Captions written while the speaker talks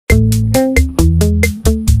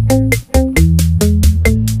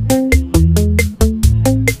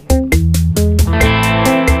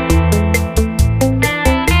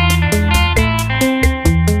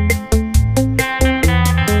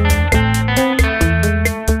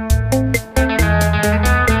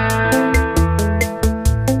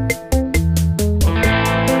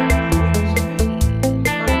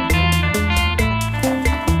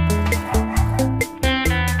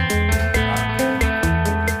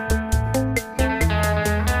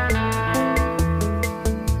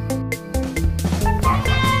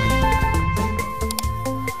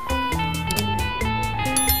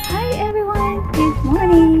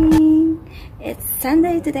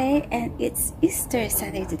today, and it's Easter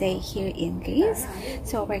Sunday today here in Greece.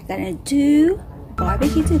 So we're gonna do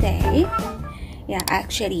barbecue today. Yeah,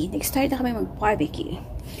 actually, nag-start na kami mag-barbecue.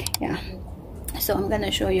 Yeah. So I'm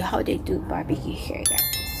gonna show you how they do barbecue here,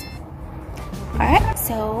 guys. Alright,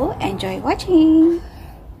 so enjoy watching!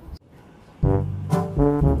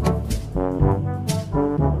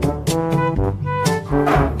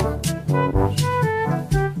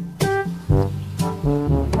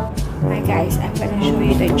 I'm gonna show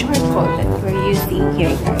you the charcoal that we're using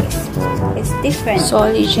here, guys. It's different.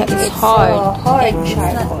 Solid, it's hard. Hard it's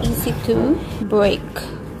charcoal. Not easy to break.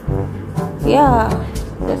 Yeah,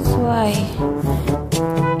 that's why.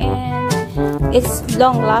 And it's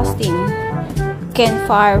long lasting. Can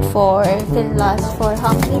last for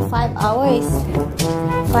how many? 5 hours.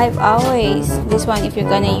 5 hours. This one, if you're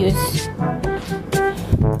gonna use,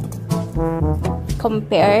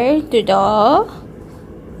 compared to the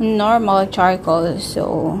normal charcoal,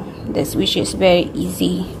 so this, which is very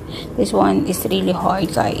easy, this one is really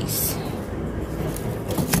hard, guys.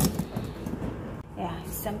 Yeah,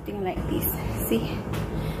 something like this. See,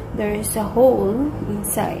 there is a hole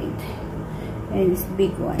inside, and it's a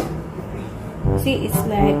big one. See, it's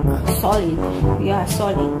like solid. Yeah,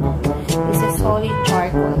 solid. It's a solid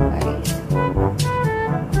charcoal, guys.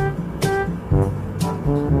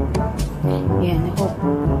 Yeah, I hope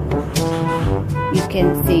you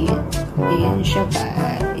can see it. Ayan siya,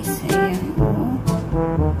 guys. Ayan, oh.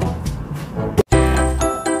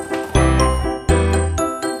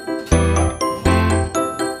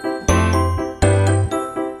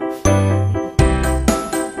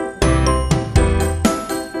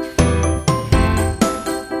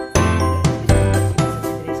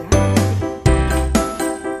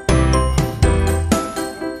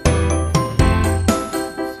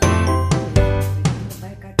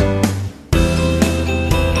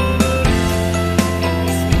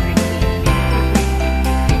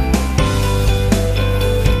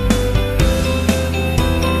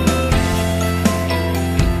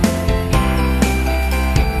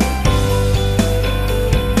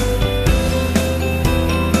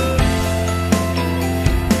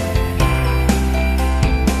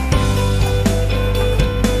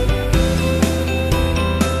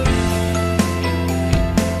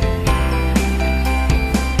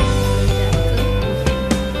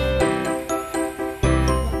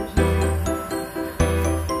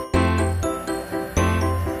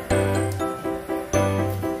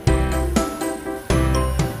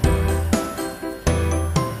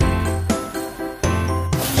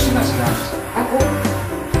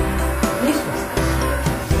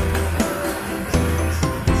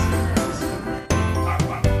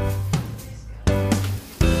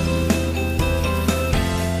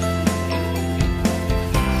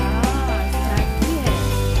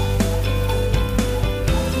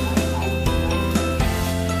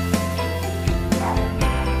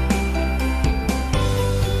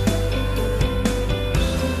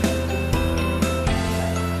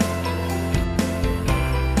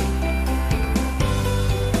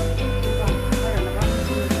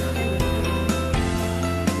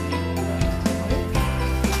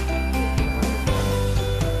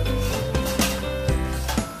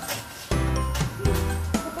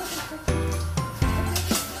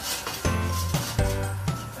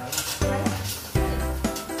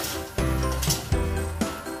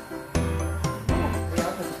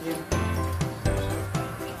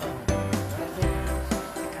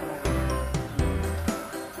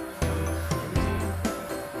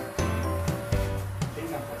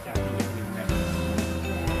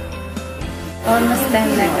 Almost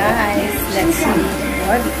done na, guys. Let's see.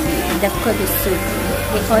 Barbecue. The Kontosouvli.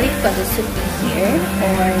 They call it Kontosouvli here,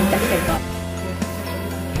 or the kebab.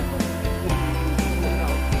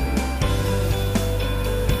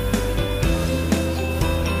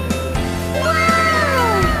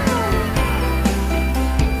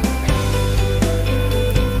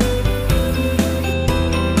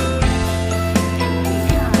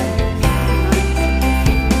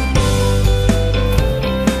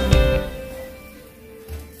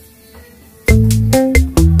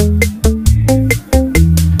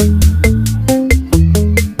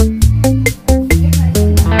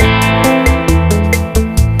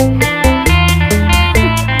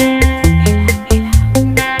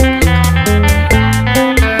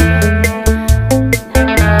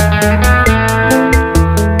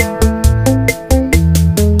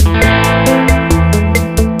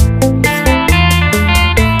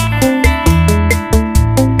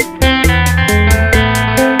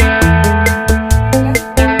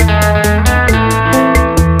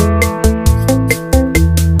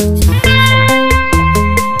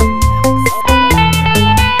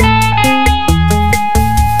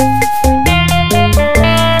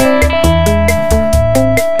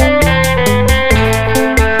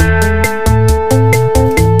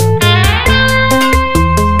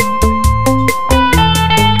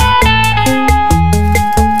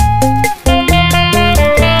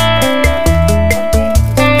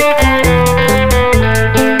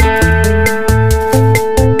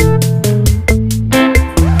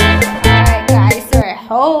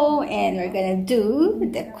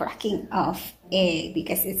 cracking of egg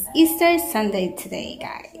because it's Easter Sunday today,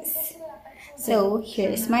 guys. So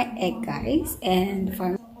here's my egg, guys, and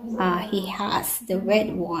for he has the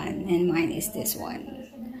red one and mine is this one.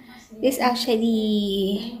 It's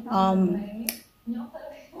actually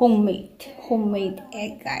homemade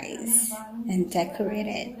egg, guys, and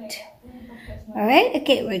decorated. All right,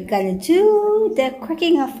 okay, we're gonna do the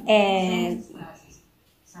cracking of egg.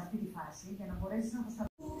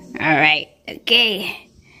 All right, okay,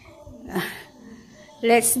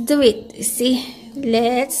 let's do it. See,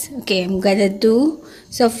 okay, I'm gonna do,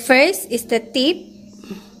 so first is the tip,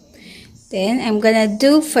 then I'm gonna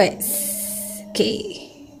do first. Okay,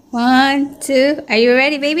 1, 2, are you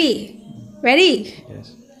ready, baby? Ready?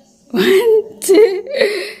 Yes. 1, 2,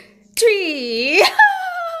 3.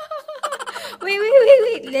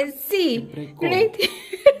 Wait, let's see. Wait.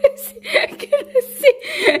 I cannot see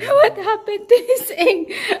what happened to his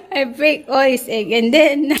egg. I break all his egg and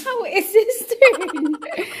then now it's his turn.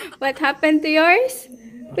 What happened to yours?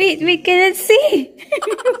 Wait, we cannot see.